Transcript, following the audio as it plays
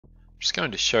just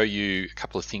going to show you a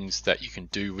couple of things that you can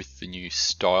do with the new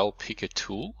Style Picker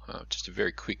tool. Just a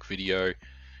very quick video.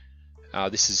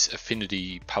 This is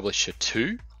Affinity Publisher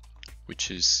 2, which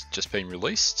has just been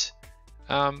released.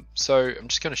 So I'm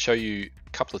just going to show you a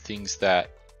couple of things that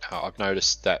I've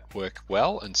noticed that work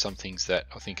well and some things that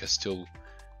I think are still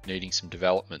needing some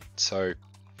development. So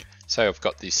say I've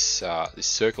got this this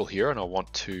circle here and I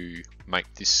want to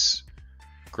make this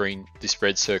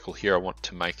red circle here, I want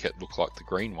to make it look like the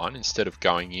green one. Instead of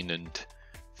going in and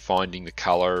finding the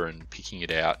color and picking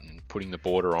it out and putting the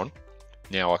border on,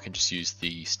 now I can just use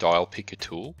the Style Picker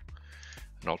tool,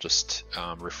 and I'll just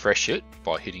refresh it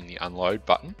by hitting the unload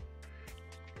button,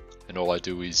 and all I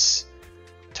do is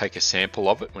take a sample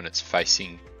of it when it's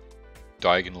facing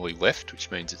diagonally left, which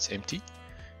means it's empty.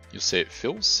 You'll see it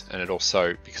fills, and it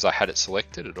also, because I had it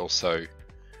selected, it also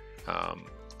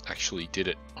actually did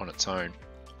it on its own.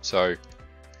 So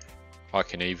I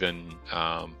can even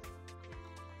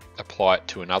apply it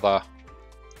to another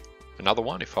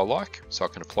one if I like. So I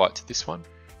can apply it to this one.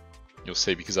 You'll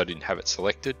see, because I didn't have it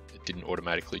selected, it didn't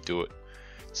automatically do it.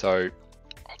 So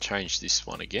I'll change this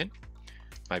one again,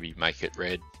 maybe make it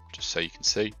red just so you can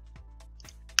see.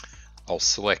 I'll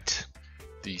select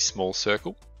the small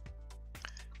circle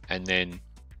and then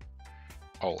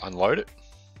I'll unload it.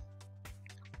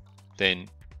 Then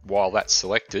while that's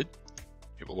selected,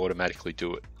 it will automatically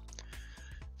do it.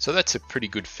 So that's a pretty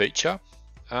good feature.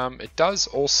 It does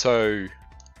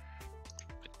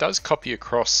copy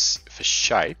across for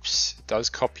shapes. It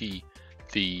does copy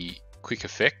the quick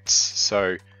effects.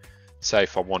 So say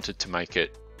if I wanted to make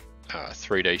it a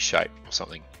 3D shape or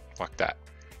something like that,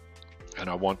 and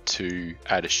I want to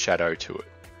add a shadow to it.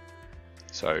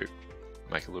 So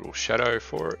make a little shadow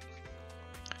for it.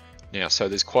 Now, so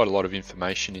there's quite a lot of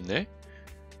information in there.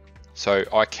 So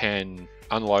I can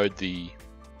unload the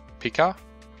picker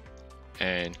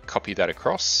and copy that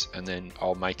across, and then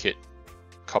I'll make it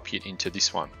copy it into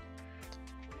this one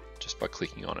just by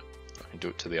clicking on it. I can do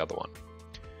it to the other one.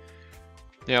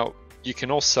 Now you can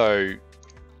also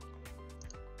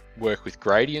work with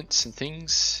gradients and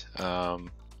things.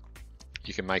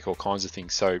 You can make all kinds of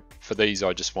things. So for these,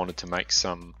 I just wanted to make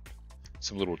some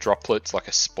little droplets, like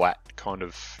a splat kind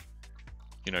of,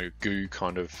 goo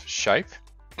kind of shape.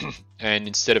 And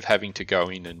instead of having to go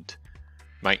in and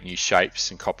make new shapes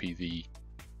and copy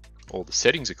all the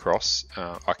settings across,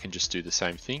 I can just do the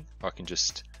same thing. I can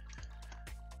just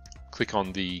click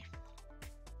on see,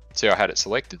 I had it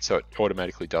selected, so it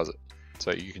automatically does it.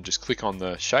 So you can just click on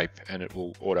the shape and it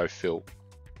will autofill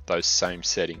those same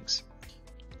settings.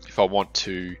 If I want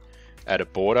to add a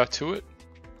border to it,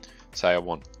 say I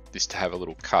want this to have a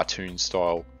little cartoon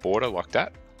style border like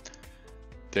that,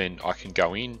 then I can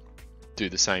go in, do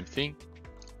the same thing,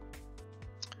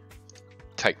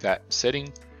 take that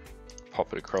setting,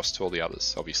 pop it across to all the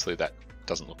others. Obviously that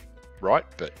doesn't look right,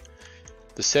 but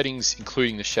the settings,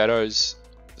 including the shadows,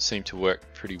 seem to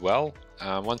work pretty well.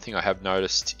 One thing I have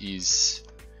noticed is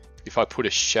if I put a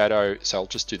shadow, so I'll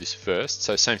just do this first.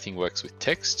 So same thing works with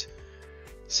text.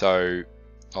 So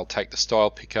I'll take the Style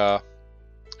Picker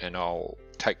and I'll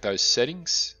take those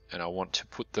settings and I want to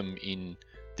put them in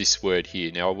this word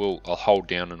here. Now I'll hold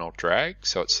down and I'll drag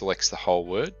so it selects the whole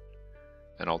word,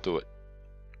 and I'll do it.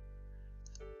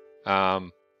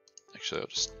 Actually, I'll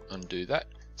just undo that.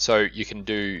 So you can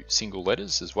do single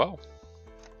letters as well,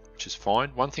 which is fine.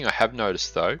 One thing I have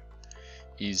noticed though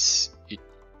is it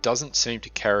doesn't seem to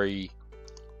carry,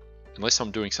 unless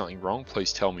I'm doing something wrong,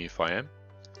 please tell me if I am,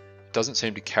 it doesn't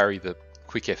seem to carry the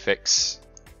quick FX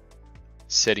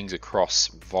settings across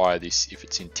via this if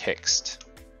it's in text.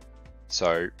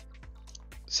 So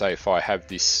say if I have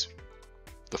this,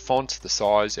 the font, the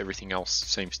size, everything else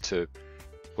seems to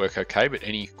work okay, but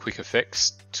any quick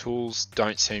effects tools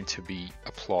don't seem to be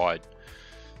applied.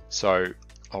 So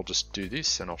I'll just do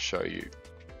this and I'll show you.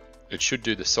 It should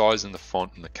do the size and the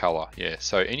font and the color. Yeah,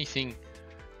 so anything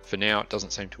for now, it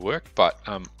doesn't seem to work, but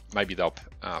maybe they'll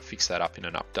fix that up in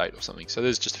an update or something. So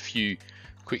there's just a few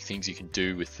quick things you can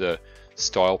do with the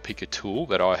Style Picker tool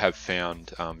that I have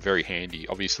found very handy.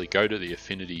 Obviously go to the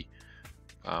Affinity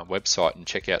website and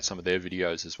check out some of their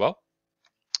videos as well.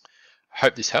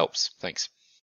 Hope this helps. Thanks.